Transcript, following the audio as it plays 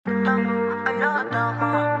I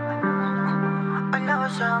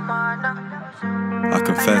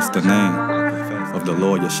confess the name of the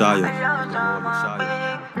Lord Yashaya.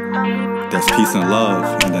 There's peace and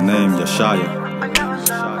love in the name Yashaya,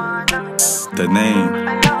 the name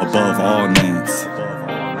above all names.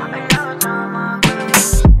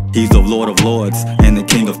 He's the Lord of Lords and the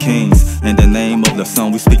King of Kings. In the name of the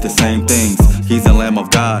Son we speak the same things. He's the Lamb of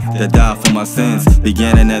God that died for my sins.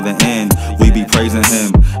 Beginning and the end, we be praising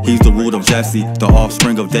Him. He's the root of Jesse, the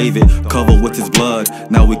offspring of David, covered with His blood,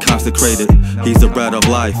 now we consecrated. He's the bread of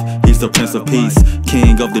life, He's the Prince of Peace,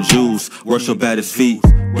 King of the Jews, worship at His feet.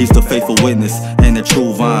 He's the faithful witness and the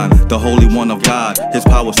true vine, the Holy One of God, His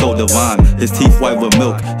power so divine. His teeth white with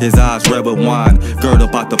milk, His eyes red with wine. Gird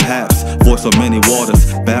about the paths, voice of many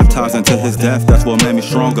waters. Baptized into His death, that's what made me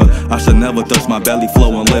stronger. I should never thirst, my belly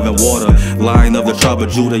flowing living water. Lion of the tribe of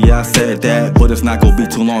Judah, yeah I said that, but it's not gonna be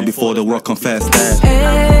too long before the world confess that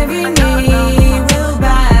every knee will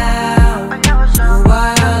bow to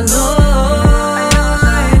our Lord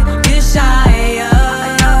Yashaya,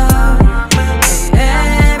 and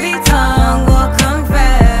every tongue will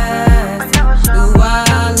confess to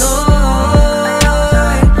our Lord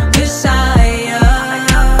Yashaya.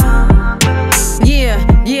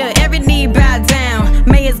 Yeah, every knee bow down.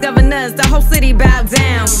 Mayors, governors, the whole city bow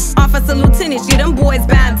down. Officer, lieutenants, yeah, them boys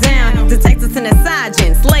bow down. Detectives and the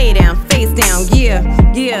sergeants, lay down, face down,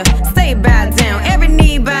 yeah, stay bow down. Every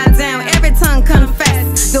knee bow down, every tongue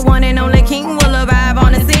confess. The one and only King will arrive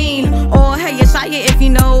on the scene. Or hey, Yashaya, if you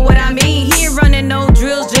know what I mean. He ain't running no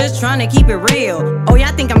drills, just trying to keep it real. Oh,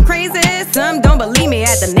 y'all think I'm crazy? Some don't believe me.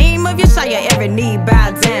 At the name of Yashaya, every knee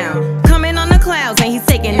bow down. Coming on the clouds and He's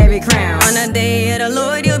taking every crown. On the day of the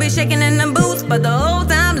Lord, you'll be shaking in them boots. But the whole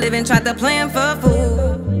time living, tried to plan for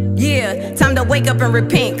food. Yeah, time to wake up and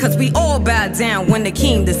repent, cause we all bow down when the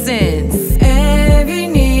King descends. Every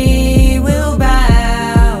knee will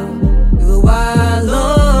bow to our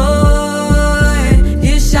Lord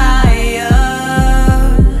Yashaya,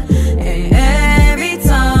 and every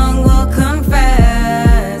tongue will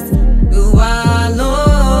confess to our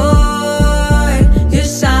Lord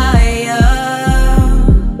Yashaya.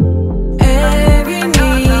 Every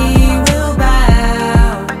knee will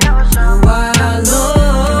bow to our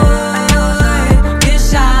Lord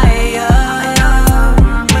Yashaya,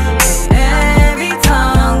 and every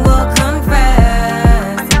tongue will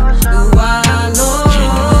confess to our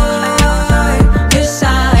Lord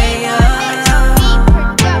Yashaya.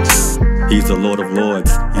 He's the Lord of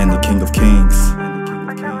Lords and the King of Kings.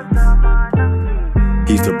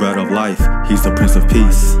 He's the bread of life, He's the Prince of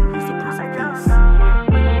Peace,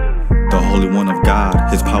 the Holy One of God,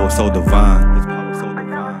 His power so divine.